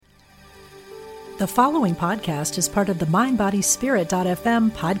The following podcast is part of the MindBodySpirit.fm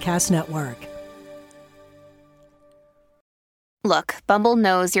podcast network. Look, Bumble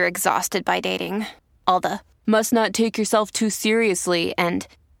knows you're exhausted by dating. All the, must not take yourself too seriously, and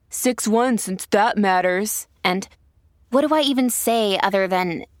 6'1" since that matters, and what do I even say other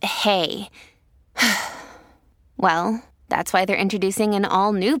than, hey? Well, that's why they're introducing an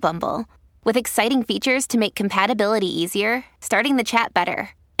all-new Bumble, with exciting features to make compatibility easier, starting the chat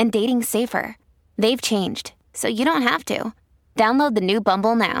better, and dating safer. They've changed, so you don't have to. Download the new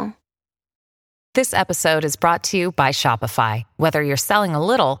Bumble now. This episode is brought to you by Shopify. Whether you're selling a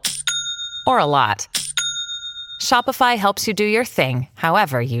little or a lot, Shopify helps you do your thing,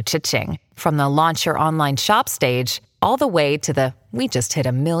 however you cha-ching. From the launch your online shop stage, all the way to the we just hit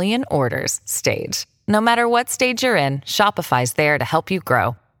 1 million orders stage. No matter what stage you're in, Shopify's there to help you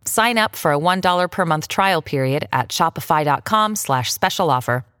grow. Sign up for a $1 per month trial period at shopify.com/special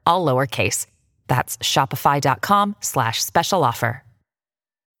offer, all lowercase. That's shopify.com/special offer.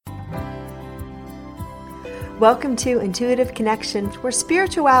 Welcome to Intuitive Connections, where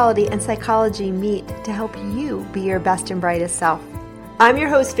spirituality and psychology meet to help you be your best and brightest self. I'm your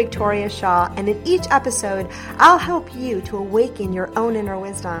host, Victoria Shaw, and in each episode, I'll help you to awaken your own inner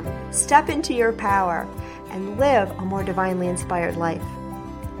wisdom, step into your power, and live a more divinely inspired life.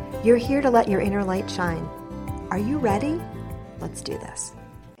 You're here to let your inner light shine. Are you ready? Let's do this.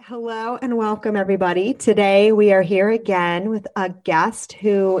 Hello and welcome, everybody. Today we are here again with a guest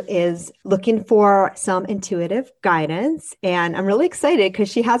who is looking for some intuitive guidance. And I'm really excited because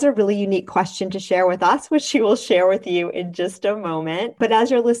she has a really unique question to share with us, which she will share with you in just a moment. But as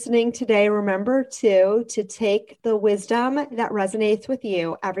you're listening today, remember to take the wisdom that resonates with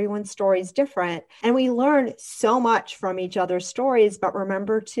you. Everyone's story is different. And we learn so much from each other's stories, but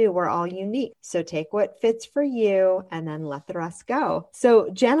remember too, we're all unique. So take what fits for you and then let the rest go. So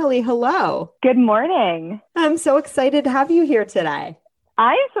Jenna, hello. Good morning. I'm so excited to have you here today.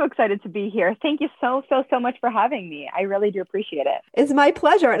 I am so excited to be here. Thank you so much for having me. I really do appreciate it. It's my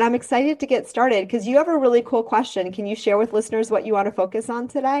pleasure. And I'm excited to get started because you have a really cool question. Can you share with listeners what you want to focus on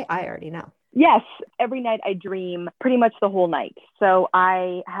today? I already know. Yes. Every night I dream pretty much the whole night. So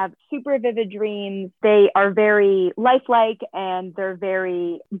I have super vivid dreams. They are very lifelike and they're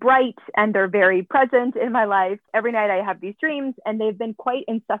very bright and they're very present in my life. Every night I have these dreams and they've been quite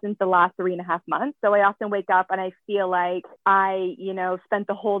incessant the last 3.5 months. So I often wake up and I feel like I, spent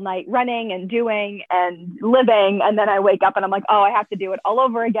the whole night running and doing and living. And then I wake up and I'm like, oh, I have to do it all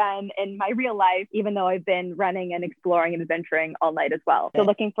over again in my real life, even though I've been running and exploring and adventuring all night as well. So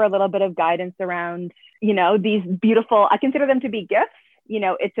looking for a little bit of guidance around, these beautiful, I consider them to be gifts.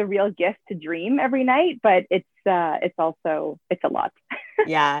 It's a real gift to dream every night, but it's a lot.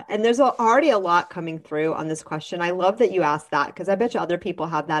 Yeah. And there's already a lot coming through on this question. I love that you asked that because I bet you other people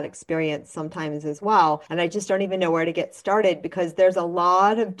have that experience sometimes as well. And I just don't even know where to get started because there's a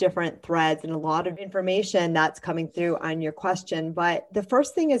lot of different threads and a lot of information that's coming through on your question. But the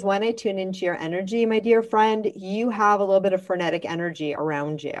first thing is when I tune into your energy, my dear friend, you have a little bit of frenetic energy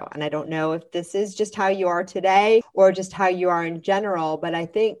around you. And I don't know if this is just how you are today or just how you are in general. But I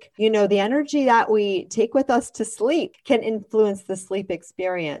think, the energy that we take with us to sleep can influence the sleep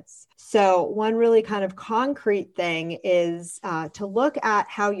experience. So one really kind of concrete thing is to look at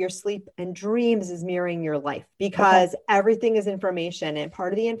how your sleep and dreams is mirroring your life because everything is information. And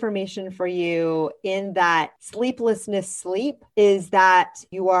part of the information for you in that sleeplessness sleep is that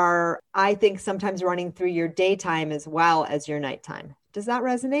you are, I think, sometimes running through your daytime as well as your nighttime. Does that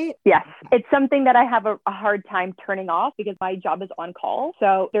resonate? Yes. It's something that I have a hard time turning off because my job is on call.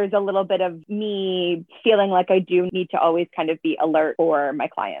 So there's a little bit of me feeling like I do need to always kind of be alert for my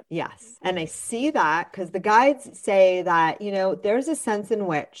clients. Yes. And I see that because the guides say that, there's a sense in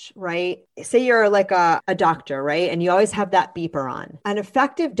which, right? Say you're like a doctor, right? And you always have that beeper on. An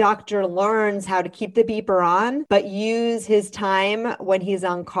effective doctor learns how to keep the beeper on, but use his time when he's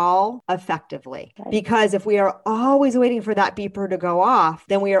on call effectively. Okay. Because if we are always waiting for that beeper to go off,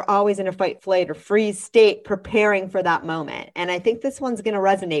 then we are always in a fight, flight, or freeze state preparing for that moment. And I think this one's going to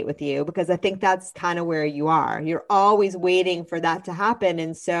resonate with you because I think that's kind of where you are. You're always waiting for that to happen.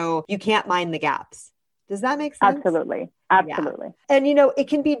 And so you can't mind the gaps. Does that make sense? Absolutely. Absolutely. Yeah. And, it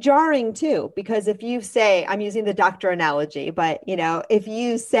can be jarring too, because if you say, I'm using the doctor analogy, but, if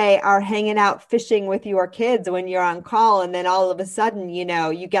you say are hanging out fishing with your kids when you're on call, and then all of a sudden,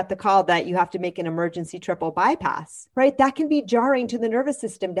 you get the call that you have to make an emergency triple bypass, right? That can be jarring to the nervous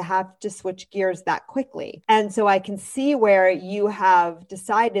system to have to switch gears that quickly. And so I can see where you have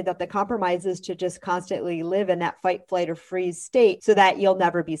decided that the compromise is to just constantly live in that fight, flight, or freeze state so that you'll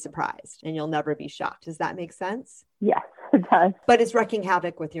never be surprised and you'll never be shocked. Does that make sense? Yes. it does. But it's wreaking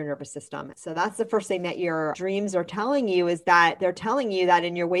havoc with your nervous system. So that's the first thing that your dreams are telling you, is that they're telling you that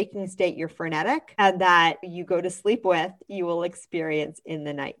in your waking state, you're frenetic, and that you go to sleep with, you will experience in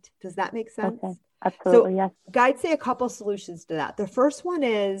the night. Does that make sense? Okay. Absolutely, So yes. guides say a couple solutions to that. The first one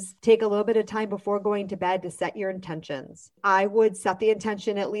is take a little bit of time before going to bed to set your intentions. I would set the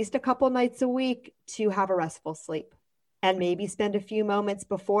intention at least a couple nights a week to have a restful sleep. And maybe spend a few moments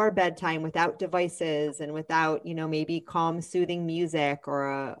before bedtime without devices and without, maybe calm, soothing music or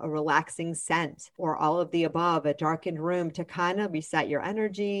a relaxing scent or all of the above, a darkened room, to kind of reset your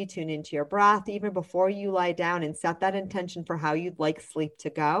energy, tune into your breath, even before you lie down, and set that intention for how you'd like sleep to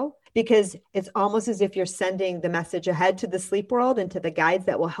go. Because it's almost as if you're sending the message ahead to the sleep world and to the guides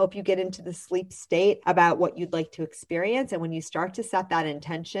that will help you get into the sleep state about what you'd like to experience. And when you start to set that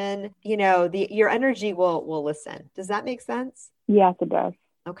intention, your energy will listen. Does that make sense? Yes, it does.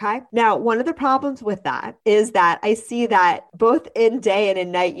 Okay. Now, one of the problems with that is that I see that both in day and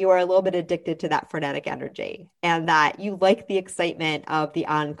in night, you are a little bit addicted to that frenetic energy, and that you like the excitement of the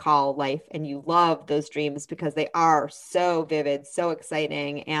on-call life, and you love those dreams because they are so vivid, so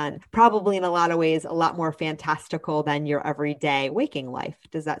exciting, and probably in a lot of ways, a lot more fantastical than your everyday waking life.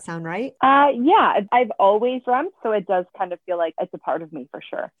 Does that sound right? Yeah, I've always dreamt, so it does kind of feel like it's a part of me for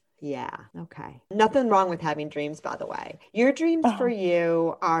sure. Yeah. Okay. Nothing wrong with having dreams, by the way. Your dreams for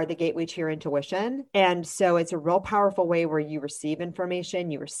you are the gateway to your intuition. And so it's a real powerful way where you receive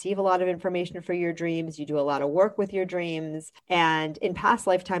information. You receive a lot of information for your dreams. You do a lot of work with your dreams. And in past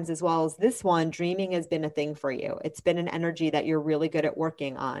lifetimes, as well as this one, dreaming has been a thing for you. It's been an energy that you're really good at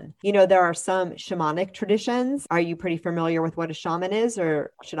working on. There are some shamanic traditions. Are you pretty familiar with what a shaman is,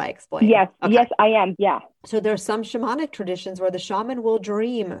 or should I explain? Yes. Okay. Yes, I am. Yeah. So there's some shamanic traditions where the shaman will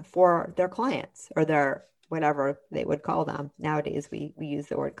dream for their clients or their whatever they would call them. Nowadays, we use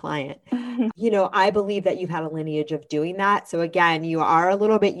the word client. I believe that you've had a lineage of doing that. So again, you are a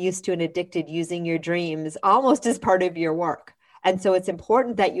little bit used to and addicted using your dreams almost as part of your work. And so it's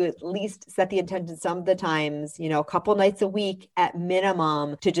important that you at least set the intention some of the times, a couple nights a week at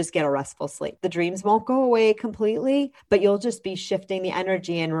minimum, to just get a restful sleep. The dreams won't go away completely, but you'll just be shifting the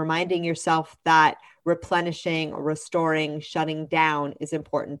energy and reminding yourself that replenishing, restoring, shutting down is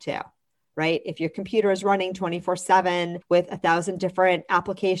important too, right? If your computer is running 24/7 with 1,000 different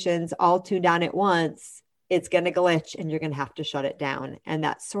applications all tuned on at once, it's going to glitch and you're going to have to shut it down. And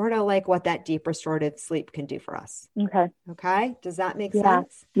that's sort of like what that deep restorative sleep can do for us. Okay. Okay. Does that make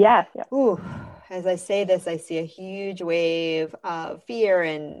sense? Yes. Yeah. Ooh, as I say this, I see a huge wave of fear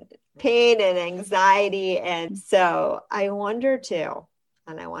and pain and anxiety. And so I wonder too,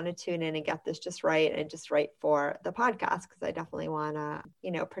 and I want to tune in and get this just right and just right for the podcast, because I definitely want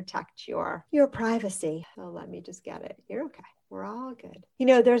to, protect your privacy. So let me just get it. You're okay. We're all good.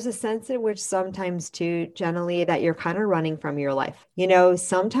 There's a sense in which sometimes too, generally, that you're kind of running from your life.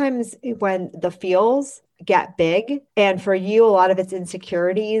 Sometimes when the feels get big, and for you, a lot of its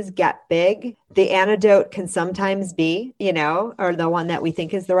insecurities get big, the antidote can sometimes be, or the one that we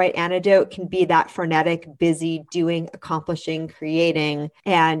think is the right antidote can be that frenetic, busy, doing, accomplishing, creating.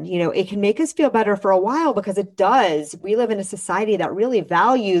 And, it can make us feel better for a while, because it does. We live in a society that really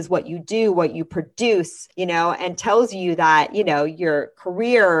values what you do, what you produce, and tells you that, your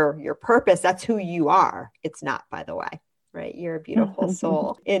career, your purpose, that's who you are. It's not, by the way. Right? You're a beautiful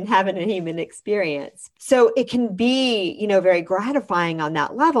soul in having a human experience. So it can be, very gratifying on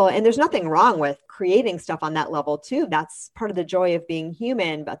that level. And there's nothing wrong with creating stuff on that level too. That's part of the joy of being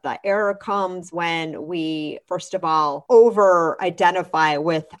human. But the error comes when we, first of all, over-identify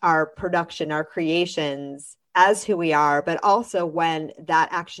with our production, our creations, as who we are, but also when that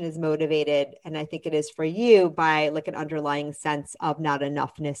action is motivated, and I think it is for you, by like an underlying sense of not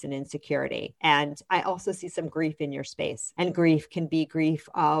enoughness and insecurity. And I also see some grief in your space, and grief can be grief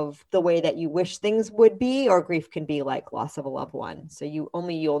of the way that you wish things would be, or grief can be like loss of a loved one. So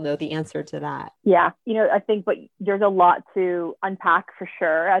you'll know the answer to that. Yeah. I think, but there's a lot to unpack for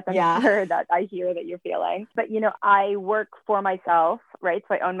sure, as I'm sure that I hear that you're feeling. But, I work for myself, right?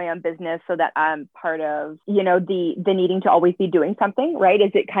 So I own my own business, so that I'm part of, the needing to always be doing something, right?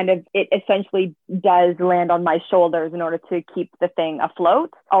 It essentially does land on my shoulders in order to keep the thing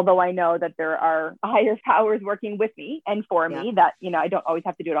afloat. Although I know that there are higher powers working with me and for me, that, I don't always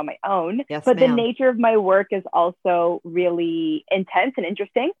have to do it on my own. Yes, but ma'am. The nature of my work is also really intense and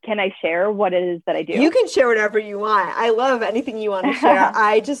interesting. Can I share what it is that I do? You can share whatever you want. I love anything you want to share.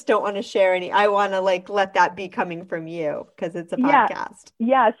 I just don't want to share any. I want to let that be coming from you, because it's a podcast.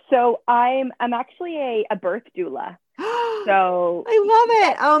 Yeah. So I'm actually a birth doula. So I love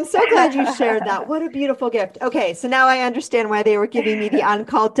it. Oh, I'm so glad you shared that. What a beautiful gift. Okay. So now I understand why they were giving me the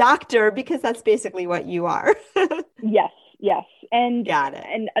on-call doctor, because that's basically what you are. Yes. Yes. And Got it.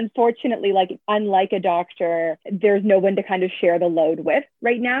 And unfortunately, like unlike a doctor, there's no one to kind of share the load with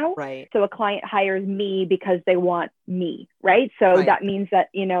right now. Right. So a client hires me because they want me, right? So that means that,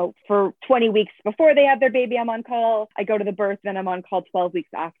 for 20 weeks before they have their baby, I'm on call. I go to the birth, then I'm on call 12 weeks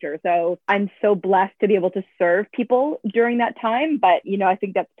after. So I'm so blessed to be able to serve people during that time. But, I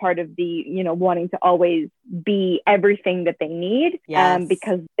think that's part of the, wanting to always be everything that they need. Yes.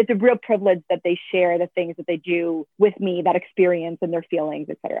 Because it's a real privilege that they share the things that they do with me, that experience and their feelings,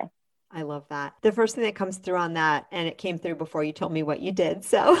 etc. I love that. The first thing that comes through on that, and it came through before you told me what you did.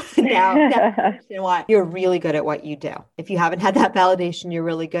 So now you know what? You're really good at what you do. If you haven't had that validation, you're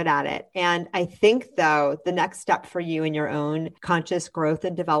really good at it. And I think though, the next step for you in your own conscious growth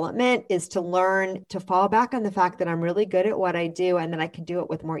and development is to learn to fall back on the fact that I'm really good at what I do and that I can do it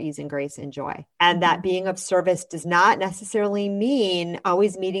with more ease and grace and joy. And that being of service does not necessarily mean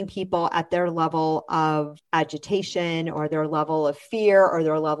always meeting people at their level of agitation or their level of fear or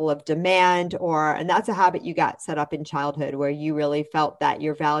their level of demand, and that's a habit you got set up in childhood where you really felt that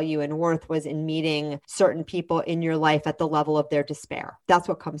your value and worth was in meeting certain people in your life at the level of their despair. That's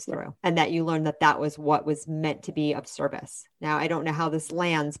what comes through. And that you learned that that was what was meant to be of service. Now, I don't know how this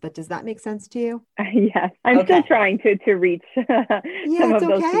lands, but does that make sense to you? Yes. I'm still trying to reach some of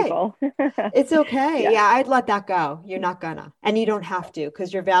those people. It's okay. Yeah, I'd let that go. You're not gonna. And you don't have to,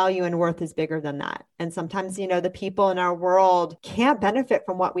 because your value and worth is bigger than that. And sometimes, the people in our world can't benefit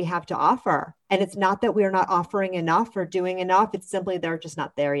from what we have to offer. And it's not that we're not offering enough or doing enough. It's simply they're just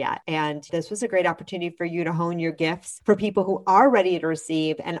not there yet. And this was a great opportunity for you to hone your gifts for people who are ready to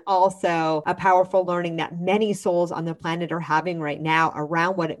receive, and also a powerful learning that many souls on the planet are having right now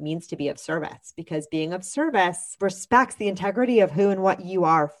around what it means to be of service, because being of service respects the integrity of who and what you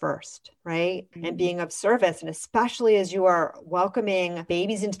are first, right? Mm-hmm. And being of service, and especially as you are welcoming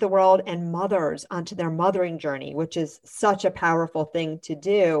babies into the world and mothers onto their mothering journey, which is such a powerful thing to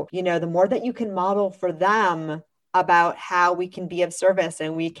do, the more that you can model for them about how we can be of service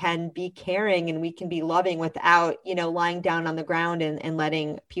and we can be caring and we can be loving without, lying down on the ground and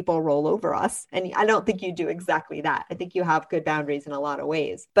letting people roll over us. And I don't think you do exactly that. I think you have good boundaries in a lot of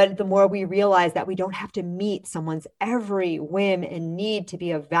ways. But the more we realize that we don't have to meet someone's every whim and need to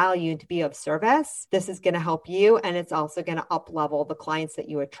be of value and to be of service, this is going to help you. And it's also going to up level the clients that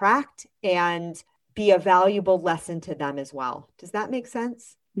you attract and be a valuable lesson to them as well. Does that make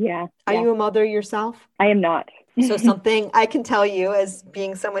sense? Yeah. Are you a mother yourself? I am not. So something I can tell you as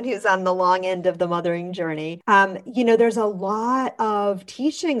being someone who's on the long end of the mothering journey, there's a lot of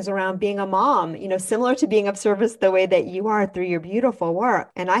teachings around being a mom, similar to being of service the way that you are through your beautiful work.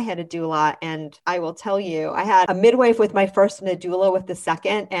 And I had a doula, and I will tell you, I had a midwife with my first and a doula with the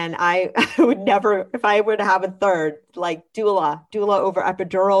second. And I would never, if I were to have a third, like doula over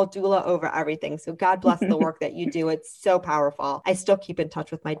epidural, doula over everything. So God bless the work that you do. It's so powerful. I still keep in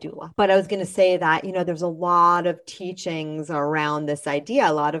touch with my doula. But I was going to say that, there's a lot of teachings around this idea,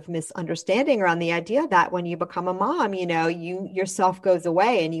 a lot of misunderstanding around the idea that when you become a mom, yourself goes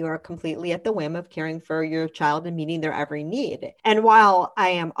away and you are completely at the whim of caring for your child and meeting their every need. And while I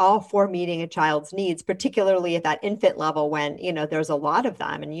am all for meeting a child's needs, particularly at that infant level when, there's a lot of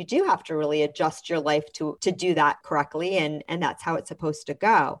them, and you do have to really adjust your life to do that correctly. And that's how it's supposed to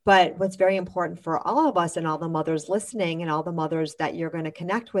go. But what's very important for all of us and all the mothers listening and all the mothers that you're going to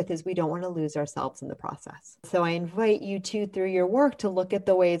connect with is we don't want to lose ourselves in the process. So I invite you to, through your work, to look at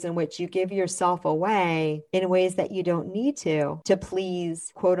the ways in which you give yourself away in ways that you don't need to please,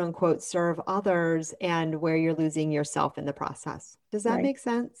 quote unquote, serve others, and where you're losing yourself in the process. Does that make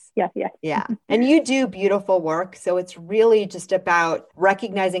sense? Yeah. Yeah. And you do beautiful work. So it's really just about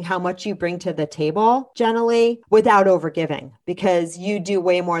recognizing how much you bring to the table, generally, without overgiving, because you do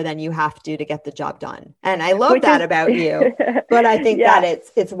way more than you have to get the job done. And I love that about you, but I think that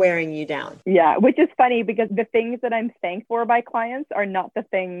it's wearing you down. Yeah. Which is funny because the things that I'm thanked for by clients are not the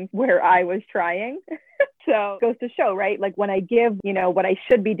things where I was trying. So it goes to show, right? Like when I give, what I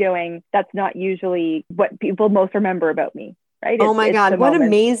should be doing, that's not usually what people most remember about me. Right? Oh my God, what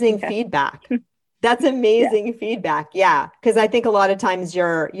amazing feedback. That's amazing feedback. Yeah. Because I think a lot of times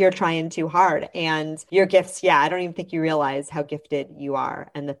you're trying too hard, and your gifts. Yeah. I don't even think you realize how gifted you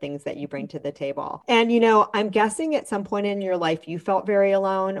are and the things that you bring to the table. And, I'm guessing at some point in your life, you felt very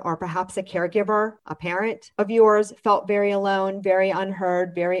alone, or perhaps a caregiver, a parent of yours felt very alone, very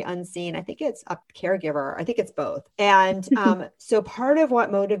unheard, very unseen. I think it's a caregiver. I think it's both. And so part of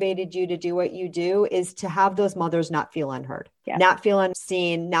what motivated you to do what you do is to have those mothers not feel unheard. Yeah. Not feel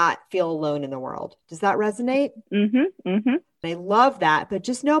unseen, not feel alone in the world. Does that resonate? Mm-hmm. Mm-hmm. I love that. But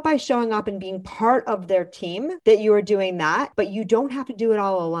just know by showing up and being part of their team that you are doing that, but you don't have to do it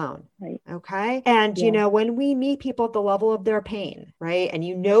all alone. Right. Okay. And, when we meet people at the level of their pain, right? And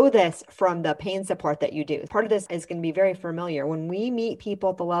you know this from the pain support that you do. Part of this is going to be very familiar. When we meet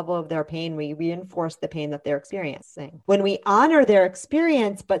people at the level of their pain, we reinforce the pain that they're experiencing. When we honor their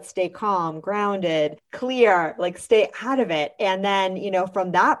experience, but stay calm, grounded, clear, like stay out of it. And then,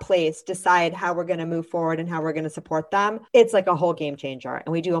 from that place, decide how we're going to move forward and how we're going to support them. It's like a whole game changer.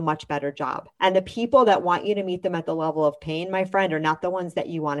 And we do a much better job. And the people that want you to meet them at the level of pain, my friend, are not the ones that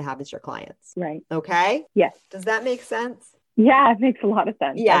you want to have as your clients. Right. Okay. Yes. Does that make sense? Yeah, it makes a lot of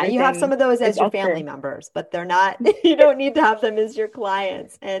sense. Yeah, you have some of those as your family members, but they're not, you don't need to have them as your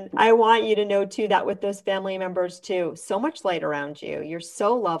clients. And I want you to know too, that with those family members too, so much light around you. You're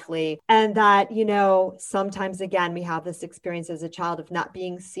so lovely. And that, sometimes again, we have this experience as a child of not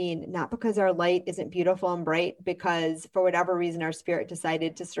being seen, not because our light isn't beautiful and bright, because for whatever reason, our spirit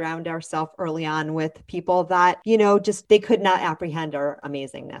decided to surround ourselves early on with people that, just they could not apprehend our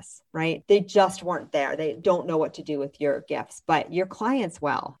amazingness, right? They just weren't there. They don't know what to do with your gift. But your clients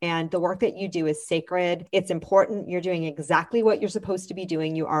will. And the work that you do is sacred. It's important. You're doing exactly what you're supposed to be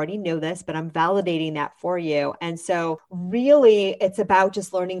doing. You already know this, but I'm validating that for you. And so really it's about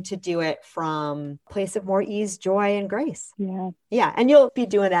just learning to do it from a place of more ease, joy, and grace. Yeah. Yeah. And you'll be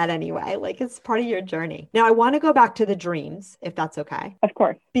doing that anyway. Like it's part of your journey. Now I want to go back to the dreams, if that's okay. Of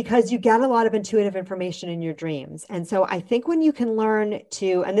course. Because you get a lot of intuitive information in your dreams. And so I think when you can learn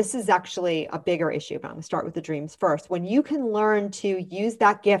to, and this is actually a bigger issue, but I'm going to start with the dreams first. When you can learn to use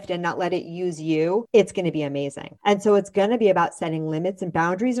that gift and not let it use you, it's going to be amazing. And so it's going to be about setting limits and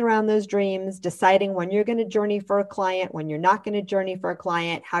boundaries around those dreams, deciding when you're going to journey for a client, when you're not going to journey for a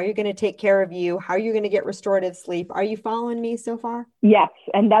client, how you're going to take care of you, how you're going to get restorative sleep. Are you following me so far? Yes.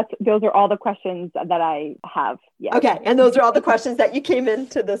 And those are all the questions that I have. Yes. Okay. And those are all the questions that you came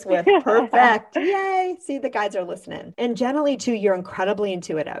into this with. Perfect. Yay. See, the guides are listening. And generally too, you're incredibly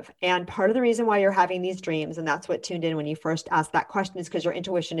intuitive. And part of the reason why you're having these dreams, and that's what tuned in when you first asked that question, is because your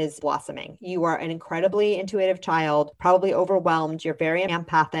intuition is blossoming. You are an incredibly intuitive child, probably overwhelmed. You're very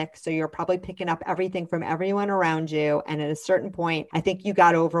empathic. So you're probably picking up everything from everyone around you. And at a certain point, I think you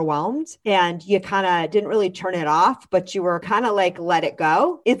got overwhelmed and you kind of didn't really turn it off, but you were kind of like, let it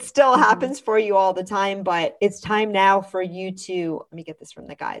go. It still happens for you all the time, but it's time now for you to, let me get this from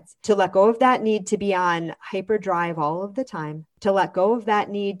the guides, to let go of that need to be on hyperdrive all of the time, to let go of that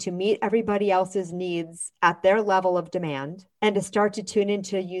need to meet everybody else's needs at their level of demand, and to start to tune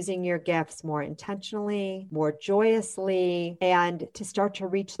into using your gifts more intentionally, more joyously, and to start to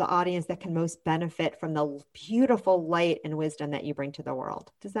reach the audience that can most benefit from the beautiful light and wisdom that you bring to the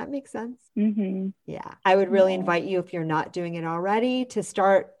world. Does that make sense? Mm-hmm. Yeah. I would really invite you, if you're not doing it already, to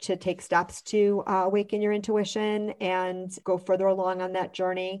start to take steps to awaken your intuition and go further along on that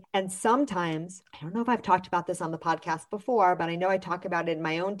journey. And sometimes, I don't know if I've talked about this on the podcast before, but I know I talk about it in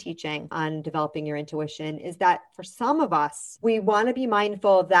my own teaching on developing your intuition, is that for some of us, we want to be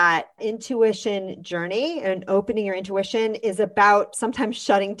mindful that intuition journey and opening your intuition is about sometimes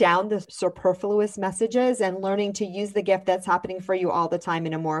shutting down the superfluous messages and learning to use the gift that's happening for you all the time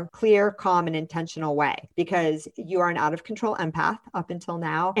in a more clear, calm, and intentional way, because you are an out of control empath up until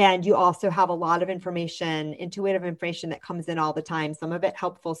now. And you also have a lot of information, intuitive information that comes in all the time, some of it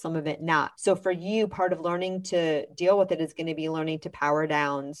helpful, some of it not. So for you, part of learning to deal with it is going to be learning to power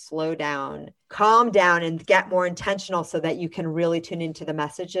down, slow down, calm down, and get more intentional so that you can really tune into the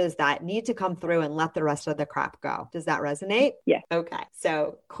messages that need to come through and let the rest of the crap go. Does that resonate? Yeah. Okay.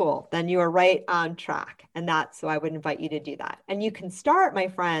 So cool. Then you are right on track. And so I would invite you to do that. And you can start, my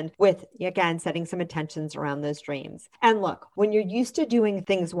friend, with, again, setting some intentions around those dreams. And look, when you're used to doing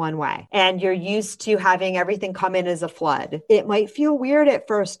things one way and you're used to having everything come in as a flood, it might feel weird at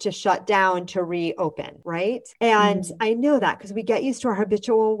first to shut down, to reopen, right? And I know that because we get used to our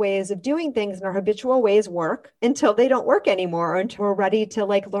habitual ways of doing things, and our habitual ways work until they don't work anymore, or until we're ready to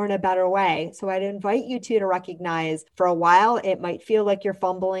learn a better way. So I'd invite you to recognize, for a while, it might feel like you're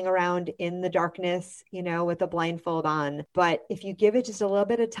fumbling around in the darkness, with a blindfold on. But if you give it just a little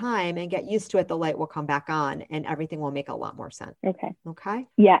bit of time and get used to it, the light will come back on and everything will make a lot more sense. Okay. Okay.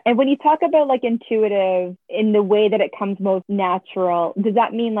 Yeah. And when you talk about intuitive in the way that it comes most natural, does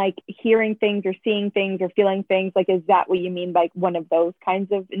that mean hearing things or seeing things or feeling things? Is that what you mean by one of those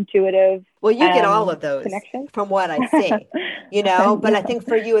kinds of intuitive? Well, you get all of those connections from what I see, but I think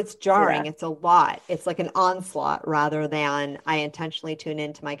for you, it's jarring. Yeah. It's a lot. It's like an onslaught rather than I intentionally tune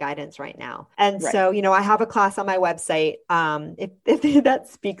into my guidance right now. And right. So, I have a class on my website, if that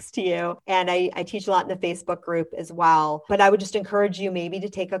speaks to you, and I teach a lot in the Facebook group as well, but I would just encourage you maybe to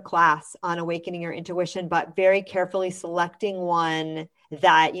take a class on awakening your intuition, but very carefully selecting one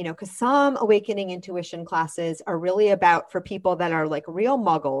that, because some awakening intuition classes are really about for people that are like real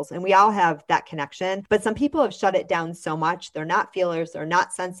muggles, and we all have that connection, but some people have shut it down so much. They're not feelers, they're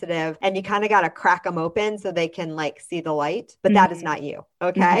not sensitive, and you kind of got to crack them open so they can like see the light, but that is not you.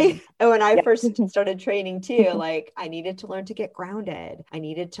 Okay. And when I first started training too, like I needed to learn to get grounded. I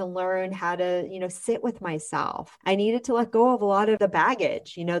needed to learn how to, sit with myself. I needed to let go of a lot of the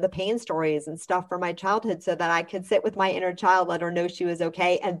baggage, the pain stories and stuff from my childhood so that I could sit with my inner child, let her know she was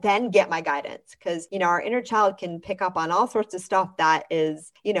okay, and then get my guidance. Because, our inner child can pick up on all sorts of stuff that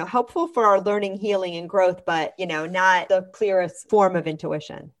is, helpful for our learning, healing, and growth, but, not the clearest form of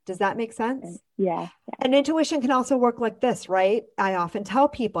intuition. Does that make sense? Yeah. And intuition can also work like this, right? I often tell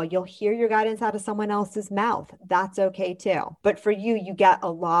people you'll hear your guidance out of someone else's mouth. That's okay too. But for you, you get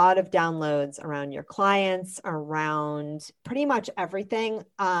a lot of downloads around your clients, around pretty much everything.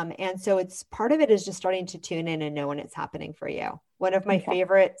 And so it's part of it is just starting to tune in and know when it's happening for you. One of my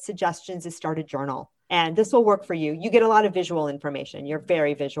favorite suggestions is start a journal. And this will work for you. You get a lot of visual information. You're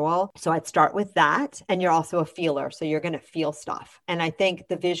very visual. So I'd start with that. And you're also a feeler. So you're going to feel stuff. And I think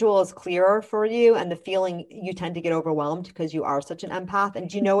the visual is clearer for you, and the feeling, you tend to get overwhelmed because you are such an empath. And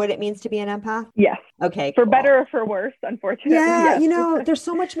do you know what it means to be an empath? Yes. Okay. For better or for worse, unfortunately. Yeah. Yes. There's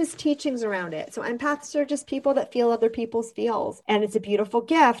so much misteachings around it. So empaths are just people that feel other people's feels. And it's a beautiful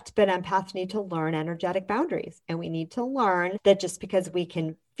gift, but empaths need to learn energetic boundaries. And we need to learn that just because we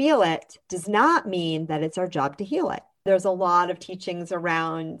can feel it does not mean that it's our job to heal it. There's a lot of teachings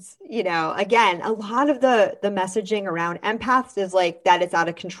around, again, a lot of the messaging around empaths is like that it's out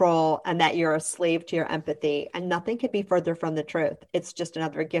of control and that you're a slave to your empathy, and nothing could be further from the truth. It's just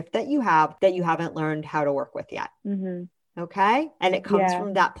another gift that you have that you haven't learned how to work with yet. Mm-hmm. Okay. And it comes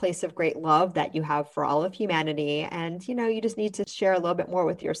from that place of great love that you have for all of humanity. And, you just need to share a little bit more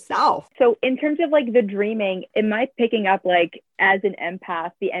with yourself. So in terms of like the dreaming, am I picking up like as an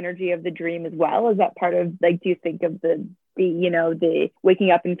empath, the energy of the dream as well? Is that part of like, do you think of the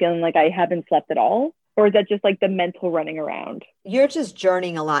waking up and feeling like I haven't slept at all? Or is that just like the mental running around? You're just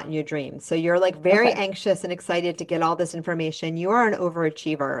journeying a lot in your dreams. So you're like very anxious and excited to get all this information. You are an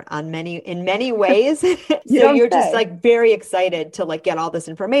overachiever in many ways. So you're just like very excited to like get all this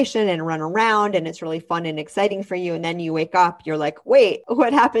information and run around, and it's really fun and exciting for you. And then you wake up, you're like, wait,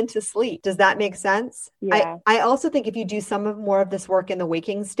 what happened to sleep? Does that make sense? Yeah. I also think if you do more of this work in the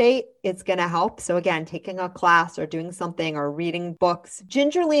waking state, it's going to help. So again, taking a class or doing something or reading books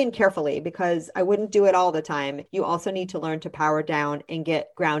gingerly and carefully, because I wouldn't do it all the time. You also need to learn to power down and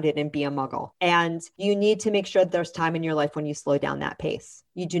get grounded and be a muggle. And you need to make sure that there's time in your life when you slow down that pace.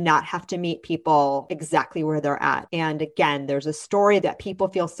 You do not have to meet people exactly where they're at. And again, there's a story that people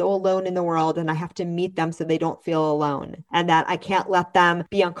feel so alone in the world, and I have to meet them so they don't feel alone, and that I can't let them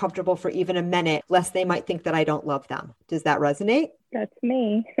be uncomfortable for even a minute, lest they might think that I don't love them. Does that resonate? That's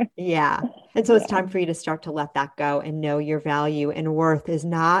me. Yeah. And so it's time for you to start to let that go and know your value and worth is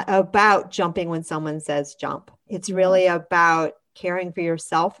not about jumping when someone says jump. It's really about caring for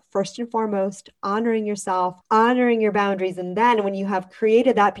yourself first and foremost, honoring yourself, honoring your boundaries. And then when you have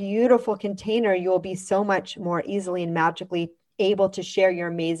created that beautiful container, you will be so much more easily and magically able to share your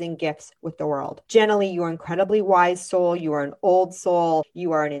amazing gifts with the world. Generally, you are an incredibly wise soul. You are an old soul.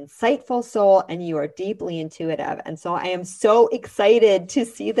 You are an insightful soul, and you are deeply intuitive. And so I am so excited to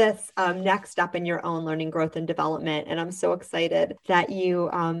see this next step in your own learning, growth, and development. And I'm so excited that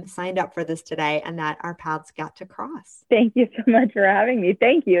you signed up for this today and that our paths got to cross. Thank you so much for having me.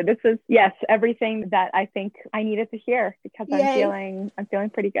 Thank you. This is, everything that I think I needed to hear, because I'm feeling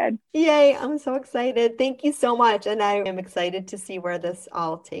pretty good. Yay. I'm so excited. Thank you so much. And I am excited to see where this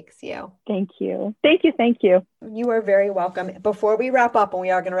all takes you. Thank you. Thank you. Thank you. You are very welcome. Before we wrap up, and we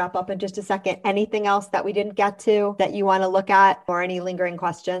are going to wrap up in just a second, anything else that we didn't get to that you want to look at, or any lingering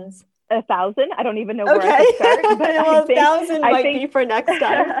questions? 1,000. I don't even know where I could start. But well, 1,000 might be for next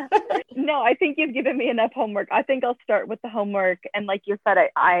time. No, I think you've given me enough homework. I think I'll start with the homework. And like you said,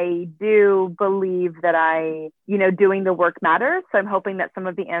 I do believe that doing the work matters. So I'm hoping that some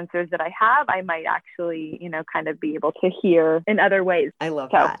of the answers that I have, I might actually, kind of be able to hear in other ways. I love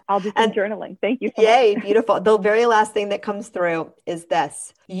that. I'll do some journaling. Thank you so much. Beautiful. The very last thing that comes through is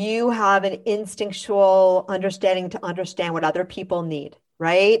this. You have an instinctual understanding to understand what other people need.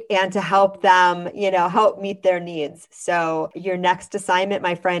 right? And to help them, help meet their needs. So your next assignment,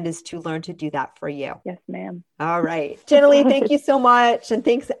 my friend, is to learn to do that for you. Yes, ma'am. All right. Jenny, thank you so much. And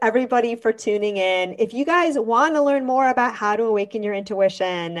thanks everybody for tuning in. If you guys want to learn more about how to awaken your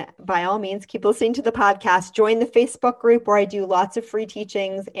intuition, by all means, keep listening to the podcast. Join the Facebook group where I do lots of free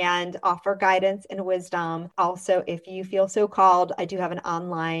teachings and offer guidance and wisdom. Also, if you feel so called, I do have an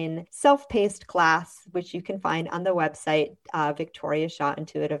online self-paced class, which you can find on the website,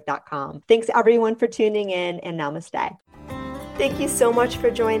 victoriashawintuitive.com. Thanks everyone for tuning in, and namaste. Thank you so much for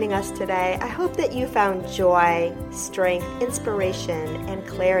joining us today. I hope that you found joy, strength, inspiration, and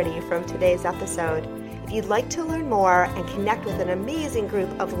clarity from today's episode. If you'd like to learn more and connect with an amazing group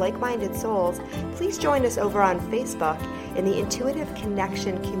of like-minded souls, please join us over on Facebook in the Intuitive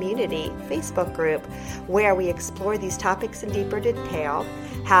Connection Community Facebook group, where we explore these topics in deeper detail,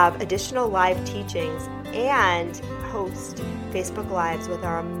 have additional live teachings, and host Facebook Lives with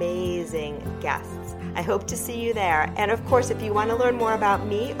our amazing guests. I hope to see you there. And of course, if you want to learn more about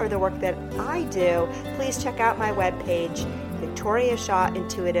me or the work that I do, please check out my webpage,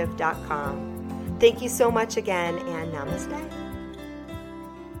 victoriashawintuitive.com. Thank you so much again, and namaste.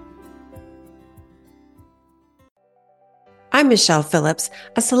 I'm Michelle Phillips,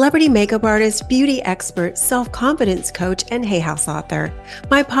 a celebrity makeup artist, beauty expert, self-confidence coach, and Hay House author.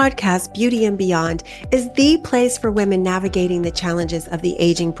 My podcast, Beauty and Beyond, is the place for women navigating the challenges of the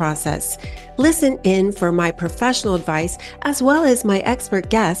aging process. Listen in for my professional advice as well as my expert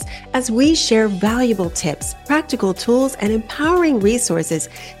guests as we share valuable tips, practical tools, and empowering resources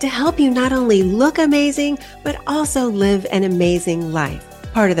to help you not only look amazing, but also live an amazing life.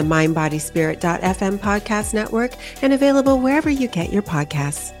 Part of the MindBodySpirit.fm podcast network and available wherever you get your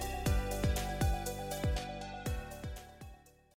podcasts.